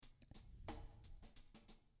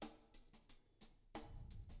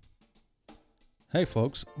Hey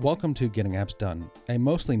folks, welcome to Getting Apps Done, a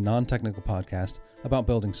mostly non-technical podcast about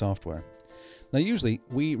building software. Now usually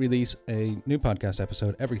we release a new podcast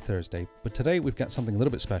episode every Thursday, but today we've got something a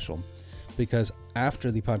little bit special because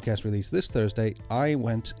after the podcast release this Thursday, I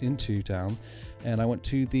went into town and I went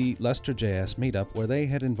to the LeicesterJS meetup where they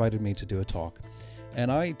had invited me to do a talk.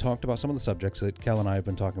 And I talked about some of the subjects that Kel and I have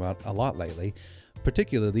been talking about a lot lately,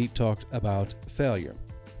 particularly talked about failure.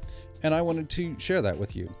 And I wanted to share that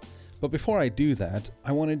with you. But before I do that,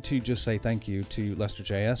 I wanted to just say thank you to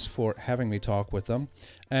LeicesterJS for having me talk with them,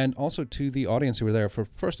 and also to the audience who were there for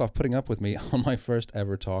first off putting up with me on my first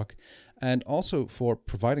ever talk, and also for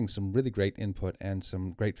providing some really great input and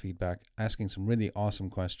some great feedback, asking some really awesome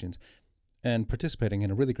questions, and participating in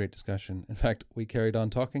a really great discussion. In fact, we carried on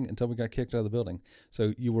talking until we got kicked out of the building.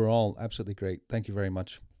 So you were all absolutely great. Thank you very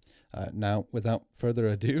much. Now, without further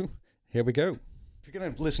ado, here we go. If you're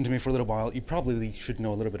going to listen to me for a little while, you probably should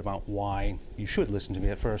know a little bit about why you should listen to me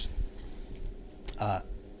at first.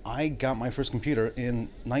 I got my first computer in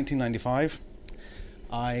 1995.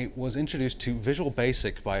 I was introduced to Visual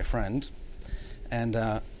Basic by a friend, and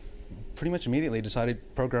pretty much immediately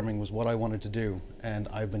decided programming was what I wanted to do, and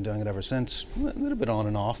I've been doing it ever since, a little bit on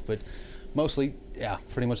and off, but mostly,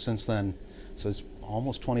 pretty much since then. So it's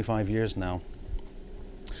almost 25 years now.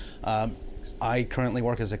 I currently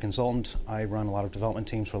work as a consultant. I run a lot of development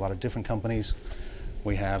teams for a lot of different companies.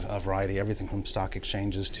 We have a variety, everything from stock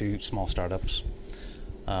exchanges to small startups.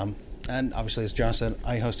 And obviously, as John said,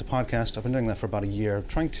 I host a podcast. I've been doing that for about a year,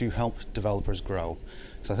 trying to help developers grow.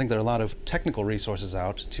 Because I think there are a lot of technical resources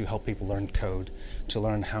out to help people learn code, to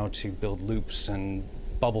learn how to build loops and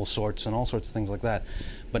bubble sorts and all sorts of things like that,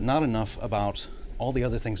 but not enough about all the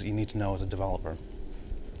other things that you need to know as a developer.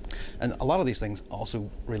 And a lot of these things also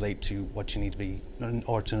relate to what you need to be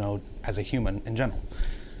or to know as a human in general.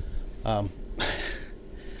 I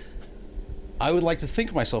would like to think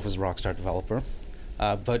of myself as a rockstar developer,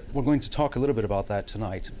 but we're going to talk a little bit about that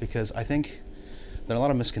tonight because I think there are a lot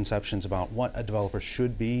of misconceptions about what a developer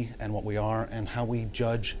should be and what we are and how we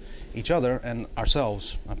judge each other and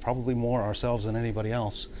ourselves, probably more ourselves than anybody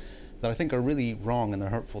else, that I think are really wrong and they're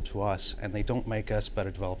hurtful to us and they don't make us better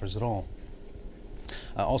developers at all.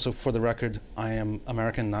 Also, for the record, I am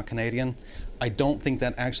American, not Canadian. I don't think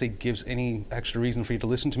that actually gives any extra reason for you to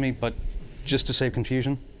listen to me, but just to save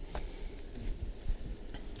confusion.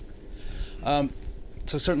 So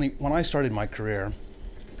certainly, when I started my career,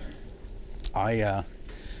 I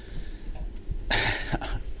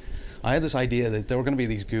had this idea that there were going to be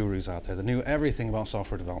these gurus out there that knew everything about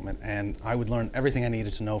software development, and I would learn everything I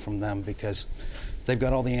needed to know from them because they've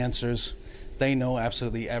got all the answers. They know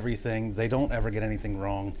absolutely everything. They don't ever get anything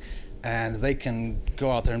wrong. And they can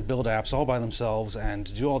go out there and build apps all by themselves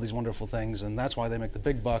and do all these wonderful things. And that's why they make the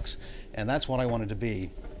big bucks. And that's what I wanted to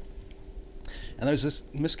be. And there's this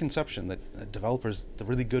misconception that developers, the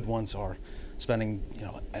really good ones, are spending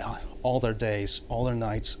all their days, all their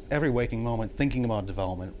nights, every waking moment thinking about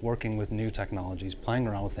development, working with new technologies, playing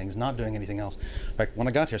around with things, not doing anything else. In fact, when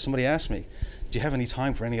I got here, somebody asked me, do you have any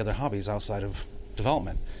time for any other hobbies outside of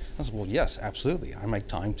development? I said, well, yes, absolutely. I make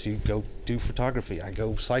time to go do photography. I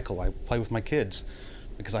go cycle. I play with my kids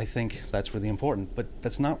because I think that's really important. But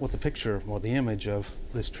that's not what the picture or the image of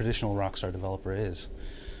this traditional rockstar developer is.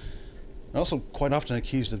 I'm also quite often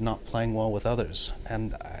accused of not playing well with others.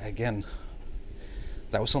 And again,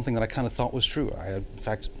 that was something that I kind of thought was true. In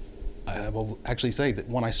fact, I will actually say that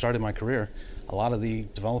when I started my career, a lot of the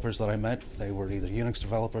developers that I met, they were either Unix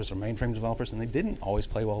developers or mainframe developers, and they didn't always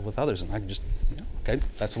play well with others. And I just, okay,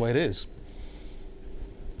 that's the way it is.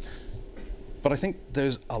 But I think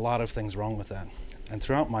there's a lot of things wrong with that. And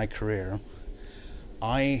throughout my career,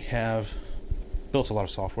 I have built a lot of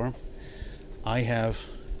software. I have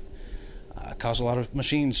caused a lot of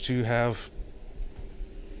machines to have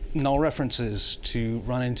null references, to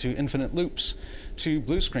run into infinite loops, to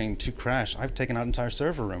blue screen, to crash. I've taken out entire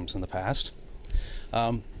server rooms in the past.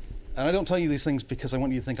 And I don't tell you these things because I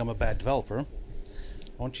want you to think I'm a bad developer. I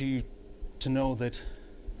want you to know that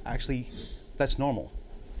actually that's normal.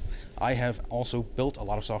 I have also built a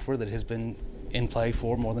lot of software that has been in play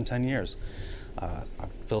for more than 10 years.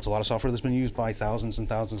 I've built a lot of software that's been used by thousands and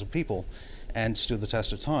thousands of people and stood the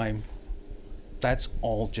test of time. That's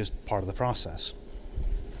all just part of the process.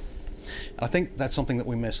 And I think that's something that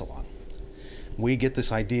we miss a lot. We get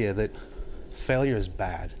this idea that failure is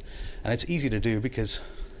bad. And it's easy to do because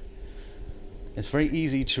it's very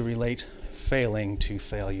easy to relate failing to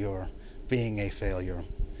failure, being a failure.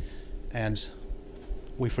 And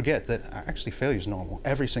we forget that actually failure is normal.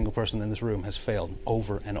 Every single person in this room has failed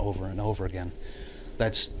over and over and over again.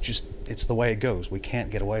 That's just, it's the way it goes. We can't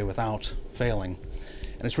get away without failing.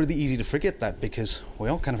 And it's really easy to forget that because we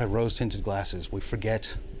all kind of have rose-tinted glasses. We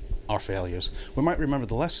forget our failures. We might remember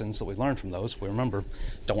the lessons that we learned from those. We remember,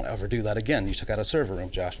 don't ever do that again. You took out a server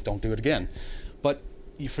room, Josh. Don't do it again. But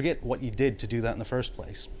you forget what you did to do that in the first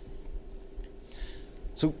place.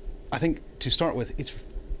 So I think to start with, it's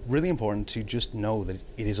really important to just know that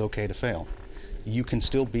it is okay to fail. You can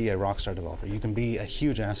still be a rockstar developer. You can be a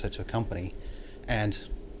huge asset to a company and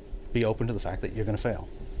be open to the fact that you're going to fail.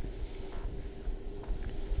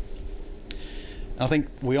 And I think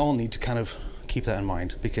we all need to kind of keep that in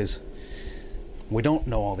mind because we don't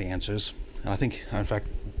know all the answers. And I think, in fact,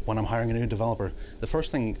 when I'm hiring a new developer, the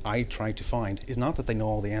first thing I try to find is not that they know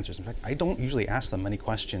all the answers. In fact, I don't usually ask them many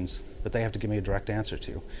questions that they have to give me a direct answer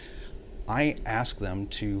to. I ask them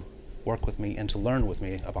to work with me and to learn with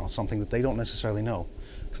me about something that they don't necessarily know.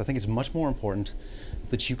 Because I think it's much more important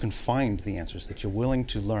that you can find the answers, that you're willing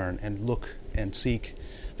to learn and look and seek.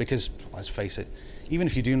 Because, let's face it, even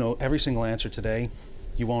if you do know every single answer today,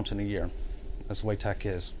 you won't in a year. That's the way tech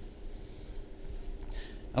is.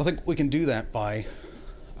 I think we can do that by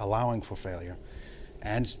allowing for failure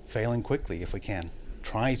and failing quickly if we can.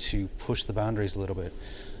 Try to push the boundaries a little bit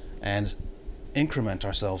and increment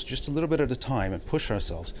ourselves just a little bit at a time and push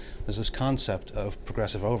ourselves. There's this concept of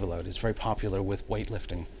progressive overload. It's very popular with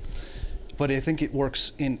weightlifting. But I think it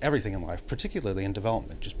works in everything in life, particularly in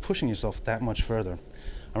development, just pushing yourself that much further.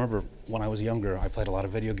 I remember when I was younger, I played a lot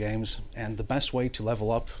of video games, and the best way to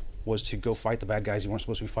level up was to go fight the bad guys you weren't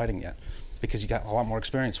supposed to be fighting yet, because you got a lot more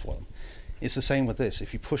experience for them. It's the same with this.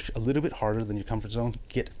 If you push a little bit harder than your comfort zone,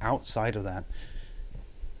 get outside of that,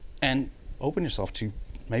 and open yourself to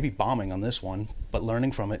maybe bombing on this one, but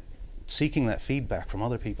learning from it, seeking that feedback from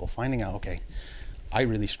other people, finding out, okay, I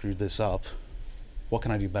really screwed this up. What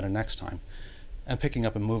can I do better next time? And picking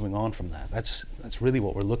up and moving on from that. That's really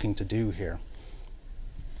what we're looking to do here.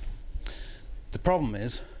 The problem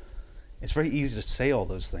is, it's very easy to say all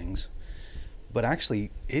those things, but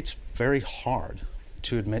actually, it's very hard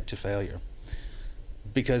to admit to failure.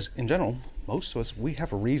 Because in general, most of us, we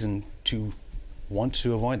have a reason to want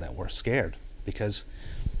to avoid that. We're scared because,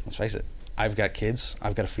 let's face it, I've got kids,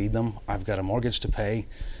 I've got to feed them, I've got a mortgage to pay.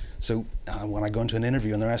 So when I go into an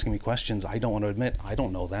interview and they're asking me questions, I don't want to admit I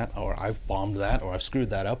don't know that, or I've bombed that, or I've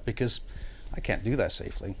screwed that up, because I can't do that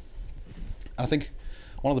safely. And I think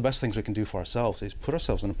one of the best things we can do for ourselves is put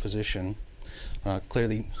ourselves in a position,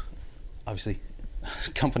 clearly, obviously,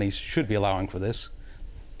 companies should be allowing for this,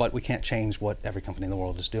 but we can't change what every company in the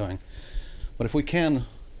world is doing. But if we can,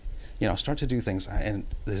 start to do things, and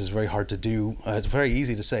this is very hard to do, it's very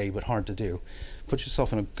easy to say, but hard to do. Put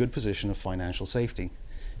yourself in a good position of financial safety.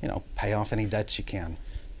 Pay off any debts you can.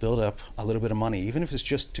 Build up a little bit of money, even if it's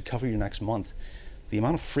just to cover your next month. The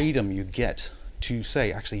amount of freedom you get to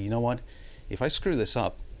say, actually, you know what? If I screw this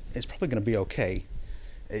up, it's probably going to be okay.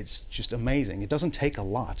 It's just amazing. It doesn't take a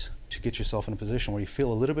lot to get yourself in a position where you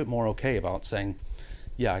feel a little bit more okay about saying,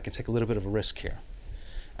 yeah, I can take a little bit of a risk here.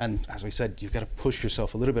 And as we said, you've got to push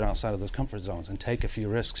yourself a little bit outside of those comfort zones and take a few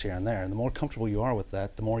risks here and there. And the more comfortable you are with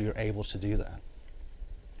that, the more you're able to do that.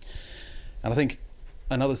 And I think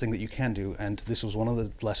another thing that you can do, and this was one of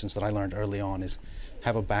the lessons that I learned early on, is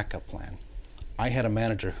have a backup plan. I had a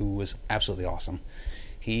manager who was absolutely awesome.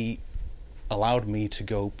 He allowed me to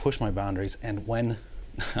go push my boundaries, and when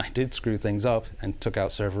I did screw things up and took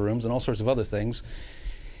out server rooms and all sorts of other things,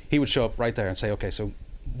 he would show up right there and say, okay, so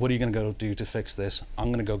what are you going to go do to fix this? I'm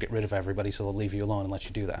going to go get rid of everybody, so they'll leave you alone and let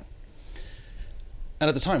you do that. And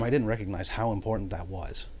at the time, I didn't recognize how important that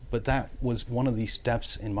was. But that was one of the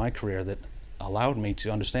steps in my career that allowed me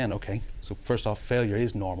to understand, okay, so first off, failure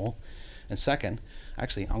is normal. And second,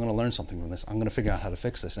 actually, I'm going to learn something from this. I'm going to figure out how to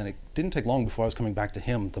fix this. And it didn't take long before I was coming back to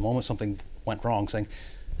him the moment something went wrong, saying,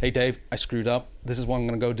 hey, Dave, I screwed up. This is what I'm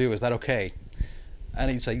going to go do. Is that okay? And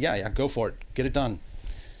he'd say, yeah, go for it. Get it done.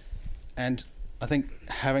 And I think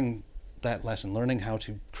having that lesson, learning how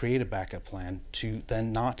to create a backup plan, to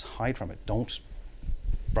then not hide from it. Don't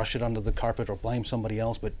brush it under the carpet or blame somebody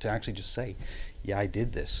else, but to actually just say, yeah, I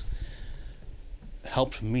did this,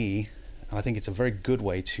 helped me. And I think it's a very good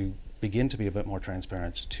way to begin to be a bit more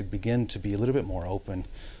transparent, to begin to be a little bit more open,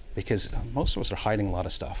 because most of us are hiding a lot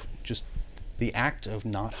of stuff. Just the act of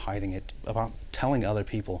not hiding it, about telling other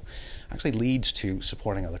people, actually leads to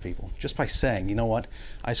supporting other people. Just by saying, you know what,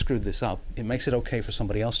 I screwed this up, it makes it okay for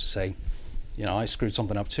somebody else to say, I screwed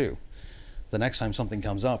something up too. The next time something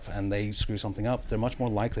comes up and they screw something up, they're much more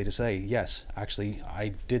likely to say, yes, actually,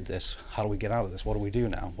 I did this. How do we get out of this? What do we do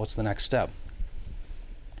now? What's the next step?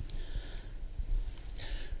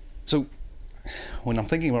 So when I'm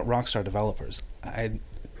thinking about rockstar developers, I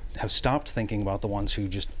have stopped thinking about the ones who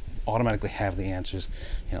just automatically have the answers.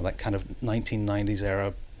 That kind of 1990s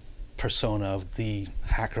era persona of the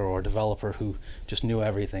hacker or developer who just knew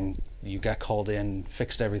everything. You got called in,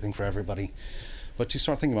 fixed everything for everybody. But you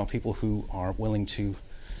start thinking about people who are willing to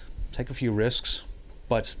take a few risks,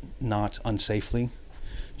 but not unsafely,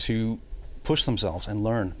 to push themselves and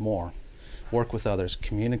learn more, work with others,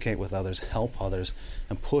 communicate with others, help others,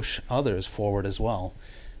 and push others forward as well.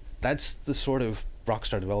 That's the sort of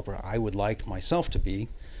rockstar developer I would like myself to be.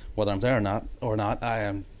 Whether I'm there or not, I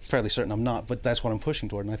am fairly certain I'm not, but that's what I'm pushing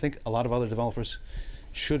toward. And I think a lot of other developers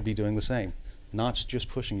should be doing the same. Not just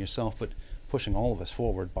pushing yourself, but pushing all of us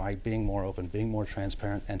forward by being more open, being more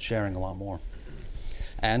transparent, and sharing a lot more.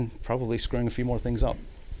 And probably screwing a few more things up.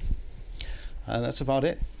 That's about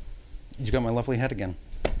it. You got my lovely head again.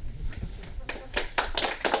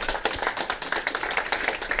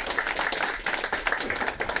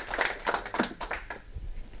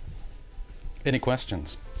 Any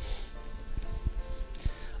questions?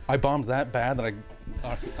 I bombed that bad that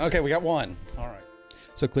okay, we got one. All right.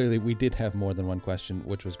 So clearly we did have more than one question,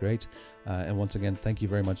 which was great. And once again, thank you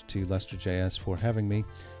very much to LeicesterJS for having me,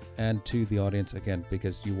 and to the audience again,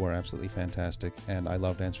 because you were absolutely fantastic and I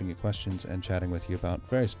loved answering your questions and chatting with you about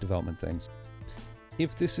various development things.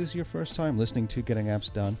 If this is your first time listening to Getting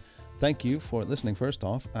Apps Done, thank you for listening first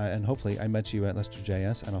off, and hopefully I met you at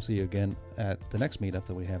LeicesterJS, and I'll see you again at the next meetup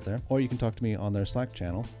that we have there, or you can talk to me on their Slack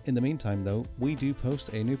channel. In the meantime though, we do post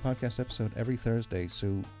a new podcast episode every Thursday, so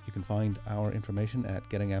you can find our information at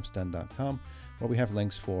gettingappsdone.com, where we have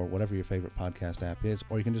links for whatever your favorite podcast app is,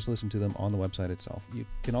 or you can just listen to them on the website itself. You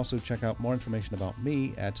can also check out more information about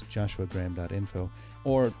me at joshuagraham.info,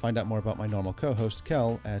 or find out more about my normal co-host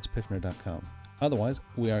Kel at piffner.com. Otherwise,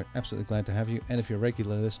 we are absolutely glad to have you, and if you're a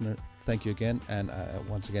regular listener, thank you again. And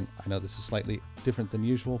once again, I know this is slightly different than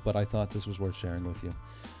usual, but I thought this was worth sharing with you.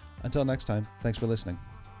 Until next time, thanks for listening.